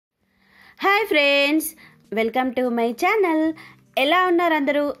Hi friends, welcome to my channel. ఎలా ఉన్నారు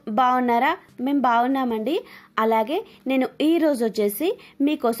అందరూ? బాగున్నారా? మేము బాగున్నామండి. అలాగే నేను ఈరోజు వచ్చేసి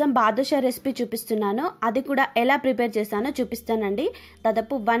మీకోసం బాదుషా రెసిపీ చూపిస్తున్నాను. అది కూడా ఎలా ప్రిపేర్ చేస్తానో చూపిస్తానండి.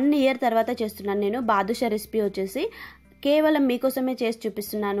 దాదాపు 1 year తర్వాత చేస్తున్నాను నేను బాదుషా రెసిపీ వచ్చేసి. కేవలం మీకోసమే చేసి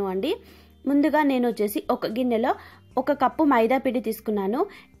చూపిస్తున్నాను అండి. ముందుగా నేను వచ్చేసి ఒక గిన్నెలో 1 కప్పు మైదా పిండి తీసుకున్నాను.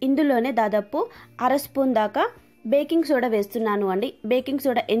 ఇందులోనే దాదాపు 1/2 స్పూన్ దాకా బేకింగ్ సోడా వేస్తున్నాను అండి. బేకింగ్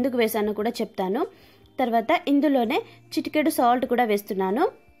సోడా ఎందుకు వేసానో కూడా చెప్తాను. తర్వాత ఇందులోనే చిటికెడు సాల్ట్ కూడా వేస్తున్నాను.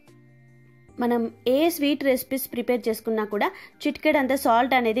 మనం ఏ స్వీట్ రెసిపీస్ ప్రిపేర్ చేసుకున్నా కూడా చిటికెడు అంత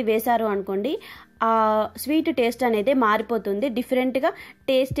సాల్ట్ అనేది వేశారు అనుకోండి, ఆ స్వీట్ టేస్ట్ అనేది మారిపోతుంది, డిఫరెంట్గా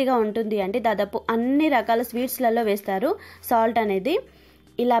టేస్టీగా ఉంటుంది అండి. దాదాపు అన్ని రకాల స్వీట్స్లలో వేస్తారు సాల్ట్ అనేది.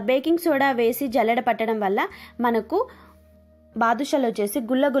 ఇలా బేకింగ్ సోడా వేసి జల్లెడ పట్టడం వల్ల మనకు బాదుషాలు వచ్చేసి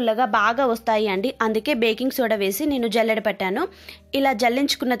గుల్లగుల్లగా బాగా వస్తాయి అండి. అందుకే బేకింగ్ సోడా వేసి నేను జల్లెడ పట్టాను. ఇలా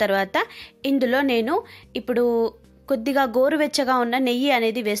జల్లించుకున్న తర్వాత ఇందులో నేను ఇప్పుడు కొద్దిగా గోరువెచ్చగా ఉన్న నెయ్యి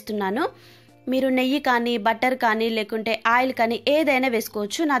అనేది వేస్తున్నాను. మీరు నెయ్యి కానీ బటర్ కానీ లేకుంటే ఆయిల్ కానీ ఏదైనా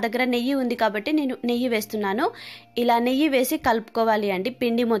వేసుకోవచ్చు. నా దగ్గర నెయ్యి ఉంది కాబట్టి నేను నెయ్యి వేస్తున్నాను. ఇలా నెయ్యి వేసి కలుపుకోవాలి అండి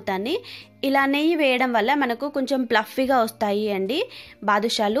పిండి మొత్తాన్ని. ఇలా నెయ్యి వేయడం వల్ల మనకు కొంచెం ప్లఫీగా వస్తాయి అండి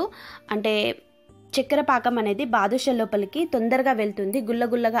బాదుషాలు. అంటే చక్కెర పాకం అనేది బాదుషా లోపలికి తొందరగా వెళ్తుంది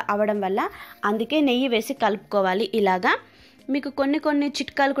గుల్లగుల్లగా అవడం వల్ల. అందుకే నెయ్యి వేసి కలుపుకోవాలి. ఇలాగా మీకు కొన్ని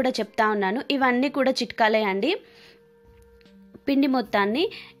చిట్కాలు కూడా చెప్తా ఉన్నాను. ఇవన్నీ కూడా చిట్కాలే అండి. పిండి మొత్తాన్ని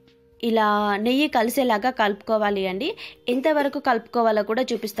ఇలా నెయ్యి కలిసేలాగా కలుపుకోవాలి అండి. ఎంతవరకు కలుపుకోవాలో కూడా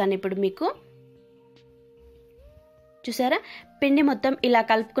చూపిస్తాను ఇప్పుడు మీకు. చూసారా, పిండి మొత్తం ఇలా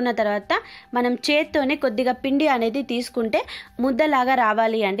కలుపుకున్న తర్వాత మనం చేత్తోనే కొద్దిగా పిండి అనేది తీసుకుంటే ముద్దలాగా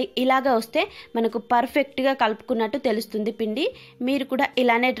రావాలి అండి. ఇలాగా వస్తే మనకు పర్ఫెక్ట్గా కలుపుకున్నట్టు తెలుస్తుంది పిండి. మీరు కూడా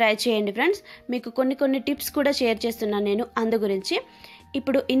ఇలానే ట్రై చేయండి ఫ్రెండ్స్. మీకు కొన్ని టిప్స్ కూడా షేర్ చేస్తున్నాను నేను అందు గురించి.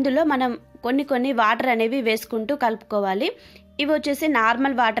 ఇప్పుడు ఇందులో మనం కొన్ని వాటర్ అనేవి వేసుకుంటూ కలుపుకోవాలి. ఇవి వచ్చేసి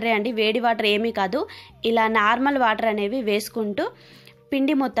నార్మల్ వాటరే అండి, వేడి వాటర్ ఏమీ కాదు. ఇలా నార్మల్ వాటర్ అనేవి వేసుకుంటూ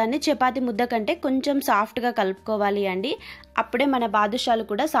పిండి మొత్తాన్ని చపాతీ ముద్ద కంటే కొంచెం సాఫ్ట్గా కలుపుకోవాలి అండి. అప్పుడే మన బాదుషాలు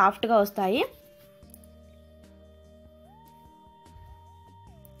కూడా సాఫ్ట్గా వస్తాయి.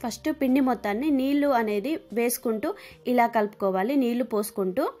 ఫస్ట్ పిండి మొత్తాన్ని నీళ్లు అనేది వేసుకుంటూ ఇలా కలుపుకోవాలి. నీళ్లు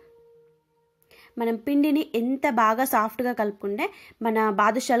పోసుకుంటూ మనం పిండిని ఎంత బాగా సాఫ్ట్గా కలుపుకుంటే మన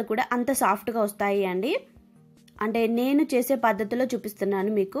బాదుషాలు కూడా అంత సాఫ్ట్గా వస్తాయి అండి. అంటే నేను చేసే పద్ధతిలో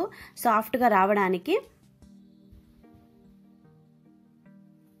చూపిస్తున్నాను మీకు సాఫ్ట్గా రావడానికి.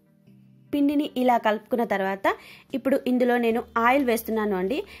 పిండిని ఇలా కలుపుకున్న తర్వాత ఇప్పుడు ఇందులో నేను ఆయిల్ వేస్తున్నాను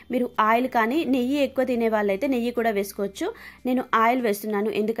అండి. మీరు ఆయిల్ కానీ నెయ్యి ఎక్కువ తినే వాళ్ళైతే నెయ్యి కూడా వేసుకోవచ్చు. నేను ఆయిల్ వేస్తున్నాను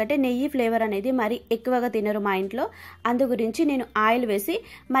ఎందుకంటే నెయ్యి ఫ్లేవర్ అనేది మరి ఎక్కువగా తినరు మా ఇంట్లో. అందు గురించి నేను ఆయిల్ వేసి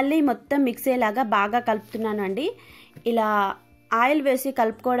మళ్ళీ మొత్తం మిక్స్ అయ్యేలాగా బాగా కలుపుతున్నాను అండి. ఇలా ఆయిల్ వేసి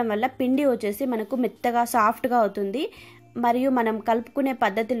కలుపుకోవడం వల్ల పిండి వచ్చేసి మనకు మెత్తగా సాఫ్ట్గా అవుతుంది. మరియు మనం కలుపుకునే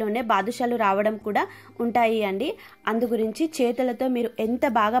పద్ధతిలోనే బాదుషాలు రావడం కూడా ఉంటాయి అండి. అందు గురించి చేతులతో మీరు ఎంత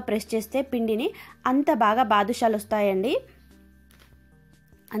బాగా ప్రెస్ చేస్తే పిండిని అంత బాగా బాదుషాలు వస్తాయండి.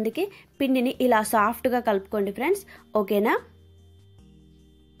 అందుకే పిండిని ఇలా సాఫ్ట్గా కలుపుకోండి ఫ్రెండ్స్, ఓకేనా?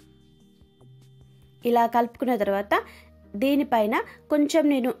 ఇలా కలుపుకున్న తర్వాత దీనిపైన కొంచెం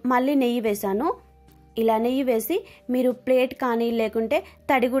నేను మళ్ళీ నెయ్యి వేసాను. ఇలా నెయ్యి వేసి మీరు ప్లేట్ కానీ లేకుంటే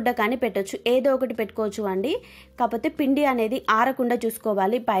తడిగుడ్డ కానీ పెట్టొచ్చు, ఏదో ఒకటి పెట్టుకోవచ్చు అండి. కాకపోతే పిండి అనేది ఆరకుండా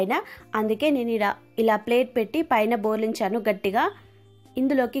చూసుకోవాలి పైన. అందుకే నేను ఇలా ప్లేట్ పెట్టి పైన బోర్లించాను గట్టిగా.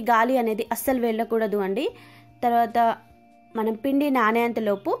 ఇందులోకి గాలి అనేది అస్సలు వెళ్ళకూడదు అండి. తర్వాత మనం పిండి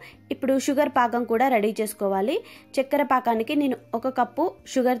నానేంతలోపు ఇప్పుడు షుగర్ పాకం కూడా రెడీ చేసుకోవాలి. చక్కెర పాకానికి నేను 1 కప్పు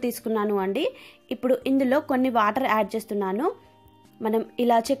షుగర్ తీసుకున్నాను అండి. ఇప్పుడు ఇందులో కొన్ని వాటర్ యాడ్ చేస్తున్నాను. మనం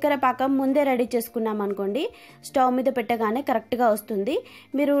ఇలా చక్కెర పాకం ముందే రెడీ చేసుకున్నాం అనుకోండి, స్టవ్ మీద పెట్టగానే కరెక్ట్గా వస్తుంది.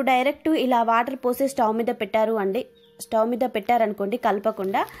 మీరు డైరెక్ట్ ఇలా వాటర్ పోసి స్టవ్ మీద పెట్టారనుకోండి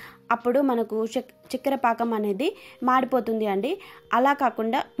కలపకుండా, అప్పుడు మనకు చక్కెర పాకం అనేది మాడిపోతుంది అండి. అలా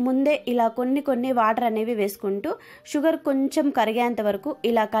కాకుండా ముందే ఇలా కొన్ని వాటర్ అనేవి వేసుకుంటూ షుగర్ కొంచెం కరిగేంత వరకు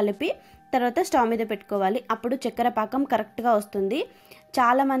ఇలా కలిపి తర్వాత స్టవ్ మీద పెట్టుకోవాలి. అప్పుడు చక్కెర పాకం కరెక్ట్గా వస్తుంది.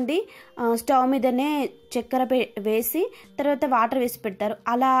 చాలామంది స్టవ్ మీదనే చక్కెర వేసి తర్వాత వాటర్ వేసి పెడతారు,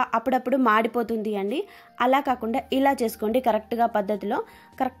 అలా అప్పుడప్పుడు మాడిపోతుంది అండి. అలా కాకుండా ఇలా చేసుకోండి, కరెక్ట్గా పద్ధతిలో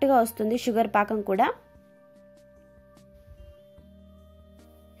కరెక్ట్గా వస్తుంది షుగర్ పాకం కూడా.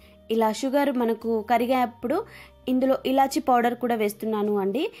 ఇలా షుగర్ మనకు కరిగేప్పుడు ఇందులో ఇలాచీ పౌడర్ కూడా వేస్తున్నాను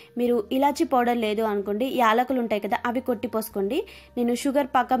అండి. మీరు ఇలాచీ పౌడర్ లేదు అనుకోండి, యాలకులు ఉంటాయి కదా, అవి కొట్టి పోసుకోండి. నేను షుగర్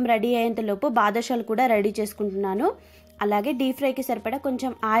పాకం రెడీ అయ్యేంతలోపు బాదుషాలు కూడా రెడీ చేసుకుంటున్నాను. అలాగే డీప్ ఫ్రైకి సరిపడా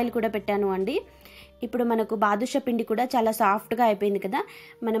కొంచెం ఆయిల్ కూడా పెట్టాను అండి. ఇప్పుడు మనకు బాదుషా పిండి కూడా చాలా సాఫ్ట్గా అయిపోయింది కదా.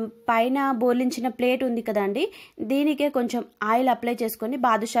 మనం పైన బోర్లించిన ప్లేట్ ఉంది కదండి, దీనికే కొంచెం ఆయిల్ అప్లై చేసుకొని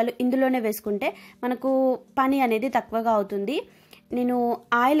బాదుషాలు ఇందులోనే వేసుకుంటే మనకు పని అనేది తక్కువగా అవుతుంది. నేను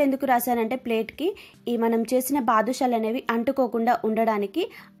ఆయిల్ ఎందుకు రాశానంటే ప్లేట్కి ఈ మనం చేసిన బాదుషాలు అనేవి అంటుకోకుండా ఉండడానికి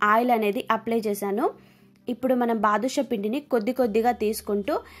ఆయిల్ అనేది అప్లై చేశాను. ఇప్పుడు మనం బాదుషా పిండిని కొద్ది కొద్దిగా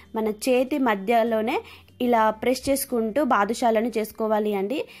తీసుకుంటూ మన చేతి మధ్యలోనే ఇలా ప్రెస్ చేసుకుంటూ బాదుషాలను చేసుకోవాలి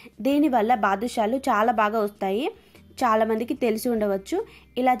అండి. దీనివల్ల బాదుషాలు చాలా బాగా వస్తాయి. చాలామందికి తెలిసి ఉండవచ్చు.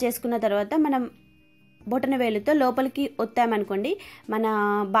 ఇలా చేసుకున్న తర్వాత మనం బొటన వేలుతో లోపలికి ఒత్తామనుకోండి, మన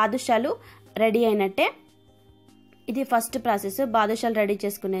బాదుషాలు రెడీ అయినట్టే. ఇది ఫస్ట్ ప్రాసెస్ బాదుషాలు రెడీ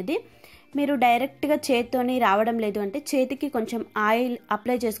చేసుకునేది. మీరు డైరెక్ట్గా చేతితోని రావడం లేదు అంటే చేతికి కొంచెం ఆయిల్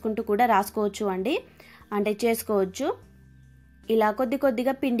అప్లై చేసుకుంటూ కూడా రాసుకోవచ్చు అండి, అంటే చేసుకోవచ్చు. ఇలా కొద్ది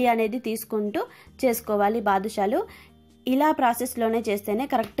కొద్దిగా పిండి అనేది తీసుకుంటూ చేసుకోవాలి బాదుషాలు. ఇలా ప్రాసెస్లోనే చేస్తేనే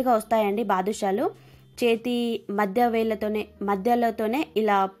కరెక్ట్గా వస్తాయండి బాదుషాలు. చేతి మధ్యలోతోనే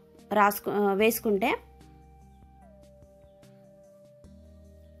ఇలా వేసుకుంటే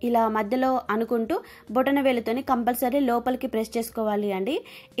ఇలా మధ్యలో అనుకుంటూ బొటన వేలుతోని కంపల్సరీ లోపలికి ప్రెస్ చేసుకోవాలి అండి.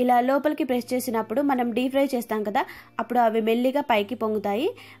 ఇలా లోపలికి ప్రెస్ చేసినప్పుడు మనం డీప్ ఫ్రై చేస్తాం కదా, అప్పుడు అవి మెల్లిగా పైకి పొంగుతాయి.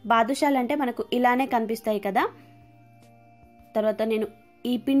 బాదుషాలు అంటే మనకు ఇలానే కనిపిస్తాయి కదా. తర్వాత నేను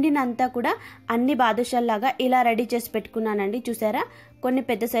ఈ పిండినంతా కూడా అన్ని బాదుషాల్లాగా ఇలా రెడీ చేసి పెట్టుకున్నానండి. చూసారా, కొన్ని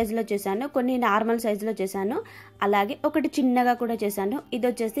పెద్ద సైజులో చేశాను, కొన్ని నార్మల్ సైజులో చేశాను, అలాగే ఒకటి చిన్నగా కూడా చేశాను. ఇది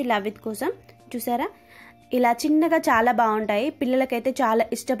వచ్చేసి లవిత్ కోసం. చూసారా, ఇలా చిన్నగా చాలా బాగుంటాయి. పిల్లలకైతే చాలా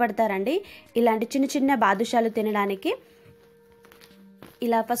ఇష్టపడతారండి ఇలాంటి చిన్న చిన్న బాదుషాలు తినడానికి.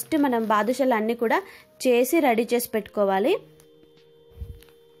 ఇలా ఫస్ట్ మనం బాదుషాలు అన్నీ కూడా చేసి రెడీ చేసి పెట్టుకోవాలి.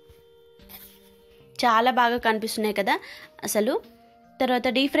 చాలా బాగా కనిపిస్తున్నాయి కదా అసలు. తర్వాత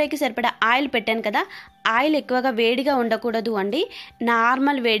డీప్ ఫ్రైకి సరిపడా ఆయిల్ పెట్టాను కదా, ఆయిల్ ఎక్కువగా వేడిగా ఉండకూడదు అండి,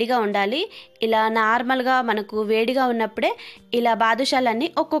 నార్మల్ వేడిగా ఉండాలి. ఇలా నార్మల్గా మనకు వేడిగా ఉన్నప్పుడే ఇలా బాదుషాలన్నీ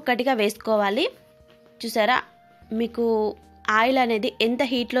ఒక్కొక్కటిగా వేసుకోవాలి. చూసారా, మీకు ఆయిల్ అనేది ఎంత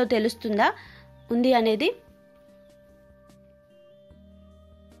హీట్లో తెలుస్తుందా ఉంది అనేది.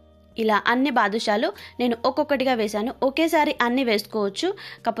 ఇలా అన్ని బాదుషాలు నేను ఒక్కొక్కటిగా వేశాను. ఒకేసారి అన్నీ వేసుకోవచ్చు,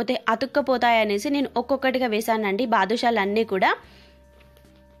 కాకపోతే అతుక్కపోతాయి అనేసి నేను ఒక్కొక్కటిగా వేశానండి బాదుషాలు అన్నీ కూడా.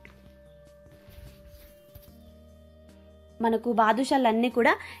 మనకు బాదుషాలు అన్నీ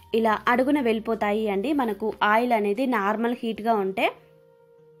కూడా ఇలా అడుగున వెళ్ళిపోతాయి అండి, మనకు ఆయిల్ అనేది నార్మల్ హీట్గా ఉంటే.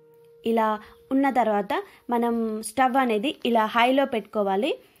 ఇలా ఉన్న తర్వాత మనం స్టవ్ అనేది ఇలా హైలో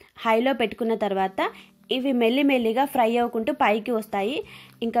పెట్టుకోవాలి. హైలో పెట్టుకున్న తర్వాత ఇవి మెల్లిమెల్లిగా ఫ్రై అవ్వకుంటూ పైకి వస్తాయి.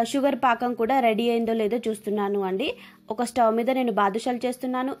 ఇంకా షుగర్ పాకం కూడా రెడీ అయిందో లేదో చూస్తున్నాను అండి. ఒక స్టవ్ మీద నేను బాదుషాలు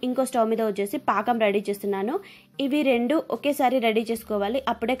చేస్తున్నాను, ఇంకో స్టవ్ మీద వచ్చేసి పాకం రెడీ చేస్తున్నాను. ఇవి రెండు ఒకేసారి రెడీ చేసుకోవాలి,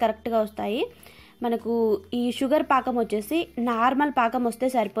 అప్పుడే కరెక్ట్గా వస్తాయి. మనకు ఈ షుగర్ పాకం వచ్చేసి నార్మల్ పాకం వస్తే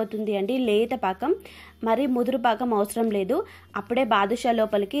సరిపోతుంది అండి, లేత పాకం, మరి ముదురు పాకం అవసరం లేదు. అప్పుడే బాదుషా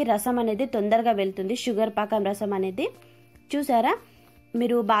లోపలికి రసం అనేది తొందరగా వెళ్తుంది, షుగర్ పాకం రసం అనేది. చూసారా,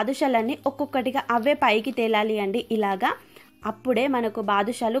 మీరు బాదుషాలన్నీ ఒక్కొక్కటిగా అవే పైకి తేలాలి అండి ఇలాగా, అప్పుడే మనకు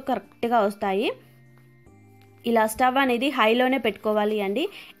బాదుషాలు కరెక్ట్గా వస్తాయి. ఇలా స్టవ్ అనేది హైలోనే పెట్టుకోవాలి అండి,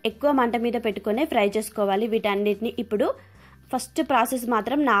 ఎక్కువ మంట మీద పెట్టుకొని ఫ్రై చేసుకోవాలి వీటన్నిటిని. ఇప్పుడు ఫస్ట్ ప్రాసెస్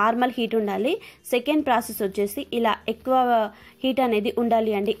మాత్రం నార్మల్ హీట్ ఉండాలి. సెకండ్ ప్రాసెస్ వచ్చేసి ఇలా ఎక్కువ హీట్ అనేది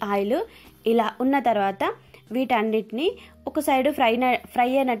ఉండాలి అండి ఆయిల్. ఇలా ఉన్న తర్వాత వీటన్నిటిని ఒక సైడ్ ఫ్రై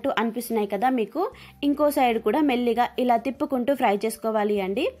అయినట్టు అనిపిస్తున్నాయి కదా మీకు, ఇంకో సైడ్ కూడా మెల్లిగా ఇలా తిప్పుకుంటూ ఫ్రై చేసుకోవాలి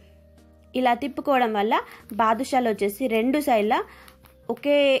అండి. ఇలా తిప్పుకోవడం వల్ల బాదుషాలు వచ్చేసి రెండు సైడ్ల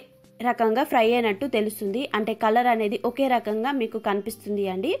ఒకే రకంగా ఫ్రై అయినట్టు తెలుస్తుంది, అంటే కలర్ అనేది ఒకే రకంగా మీకు కనిపిస్తుంది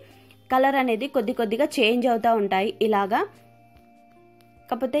అండి. కలర్ అనేది కొద్ది కొద్దిగా చేంజ్ అవుతూ ఉంటాయి ఇలాగా,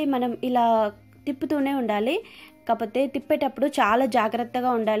 కాకపోతే మనం ఇలా తిప్పుతూనే ఉండాలి. కాకపోతే తిప్పేటప్పుడు చాలా జాగ్రత్తగా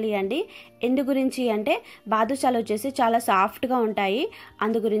ఉండాలి అండి. ఎందు గురించి అంటే బాదుషాలు వచ్చేసి చాలా సాఫ్ట్గా ఉంటాయి,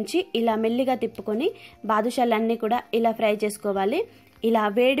 అందు గురించి ఇలా మెల్లిగా తిప్పుకొని బాదుషాలన్నీ కూడా ఇలా ఫ్రై చేసుకోవాలి. ఇలా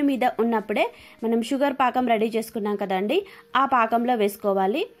వేడి మీద ఉన్నప్పుడే మనం షుగర్ పాకం రెడీ చేసుకున్నాం కదండి, ఆ పాకంలో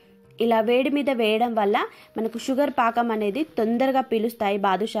వేసుకోవాలి. ఇలా వేడి మీద వేయడం వల్ల మనకు షుగర్ పాకం అనేది తొందరగా పీలుస్తాయి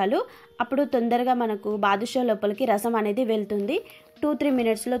బాదుషాలు, అప్పుడు తొందరగా మనకు బాదుషా లోపలికి రసం అనేది వెళ్తుంది. 2-3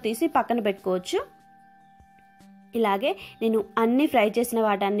 మినిట్స్లో తీసి పక్కన పెట్టుకోవచ్చు. ఇలాగే నేను అన్ని ఫ్రై చేసిన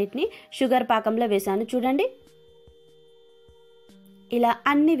వాటన్నిటిని షుగర్ పాకంలో వేసాను చూడండి. ఇలా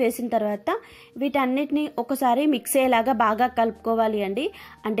అన్ని వేసిన తర్వాత వీటన్నిటిని ఒకసారి మిక్స్ అయ్యేలాగా బాగా కలుపుకోవాలి అండి,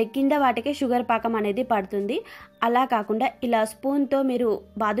 అంటే కింద వాటికి షుగర్ పాకం అనేది పడుతుంది. అలా కాకుండా ఇలా స్పూన్తో మీరు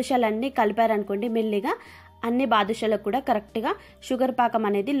బాదుషాలన్నీ కలిపారనుకోండి, మెల్లిగా అన్ని బాదుషాలకు కూడా కరెక్ట్గా షుగర్ పాకం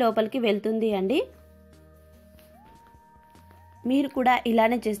అనేది లోపలికి వెళ్తుంది అండి. మీరు కూడా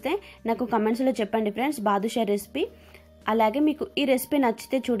ఇలానే చేస్తే నాకు కమెంట్స్లో చెప్పండి ఫ్రెండ్స్ బాదుషా రెసిపీ. అలాగే మీకు ఈ రెసిపీ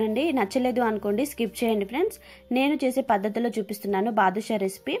నచ్చితే చూడండి, నచ్చలేదు అనుకోండి స్కిప్ చేయండి ఫ్రెండ్స్. నేను చేసే పద్ధతిలో చూపిస్తున్నాను బాదుషా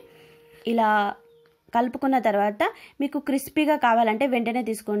రెసిపీ. ఇలా కలుపుకున్న తర్వాత మీకు క్రిస్పీగా కావాలంటే వెంటనే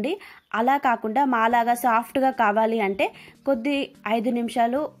తీసుకోండి. అలా కాకుండా మాలాగా సాఫ్ట్గా కావాలి అంటే 5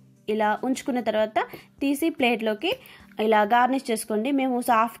 నిమిషాలు ఇలా ఉంచుకున్న తర్వాత తీసి ప్లేట్లోకి ఇలా గార్నిష్ చేసుకోండి. మేము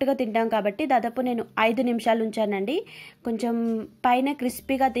సాఫ్ట్గా తింటాం కాబట్టి దాదాపు నేను 5 నిమిషాలు ఉంచానండి. కొంచెం పైన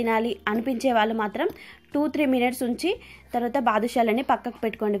క్రిస్పీగా తినాలి అనిపించే వాళ్ళు మాత్రం 2-3 మినిట్స్ ఉంచి తర్వాత బాదుషాలని పక్కకు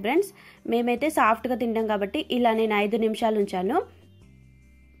పెట్టుకోండి ఫ్రెండ్స్. మేమైతే సాఫ్ట్గా తింటాం కాబట్టి ఇలా నేను 5 నిమిషాలు ఉంచాను.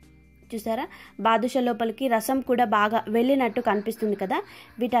 చూసారా, బాదుషా లోపలికి రసం కూడా బాగా వెళ్ళినట్టు కనిపిస్తుంది కదా.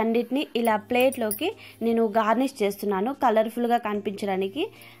 వీటన్నిటిని ఇలా ప్లేట్లోకి నేను గార్నిష్ చేస్తున్నాను కలర్ఫుల్గా కనిపించడానికి.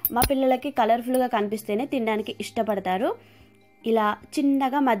 మా పిల్లలకి కలర్ఫుల్గా కనిపిస్తేనే తినడానికి ఇష్టపడతారు. ఇలా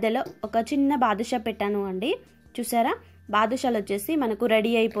చిన్నగా మధ్యలో ఒక చిన్న బాదుషా పెట్టాను అండి. చూసారా, బాదుషాలు వచ్చేసి మనకు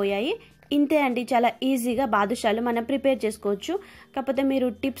రెడీ అయిపోయాయి. ఇంతే అండి, చాలా ఈజీగా బాదుషాలు మనం ప్రిపేర్ చేసుకోవచ్చు. కాకపోతే మీరు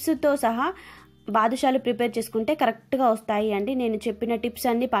టిప్స్తో సహా బాదుషాలు ప్రిపేర్ చేసుకుంటే కరెక్ట్గా వస్తాయి అండి, నేను చెప్పిన టిప్స్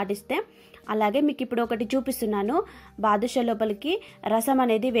అన్నీ పాటిస్తే. అలాగే మీకు ఇప్పుడు ఒకటి చూపిస్తున్నాను, బాదుషా లోపలికి రసం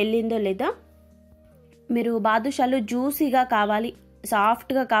అనేది వెళ్ళిందో లేదో. మీరు బాదుషాలు జ్యూసీగా కావాలి,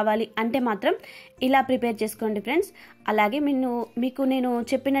 సాఫ్ట్గా కావాలి అంటే మాత్రం ఇలా ప్రిపేర్ చేసుకోండి ఫ్రెండ్స్. అలాగే మీకు నేను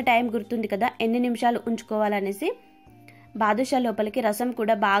చెప్పిన టైం గుర్తుంది కదా, ఎన్ని నిమిషాలు ఉంచుకోవాలనేసి. బాదుషా లోపలికి రసం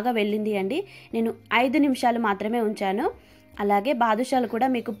కూడా బాగా వెళ్ళింది అండి. నేను 5 నిమిషాలు మాత్రమే ఉంచాను. అలాగే బాదుషాలు కూడా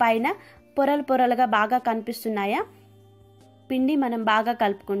మీకు పైన పొరలు పొరలుగా బాగా కనిపిస్తున్నాయా. పిండి మనం బాగా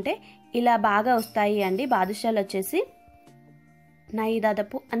కలుపుకుంటే ఇలా బాగా వస్తాయి అండి బాదుషాలు వచ్చేసి. నా ఈ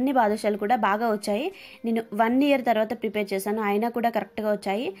దాదాపు అన్ని బాదుషాలు కూడా బాగా వచ్చాయి. నేను 1 ఇయర్ తర్వాత ప్రిపేర్ చేశాను, అయినా కూడా కరెక్ట్గా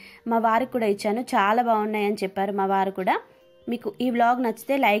వచ్చాయి. మా వారికి కూడా ఇచ్చాను, చాలా బాగున్నాయని చెప్పారు మా వారు కూడా. మీకు ఈ వ్లాగ్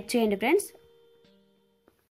నచ్చితే లైక్ చేయండి ఫ్రెండ్స్.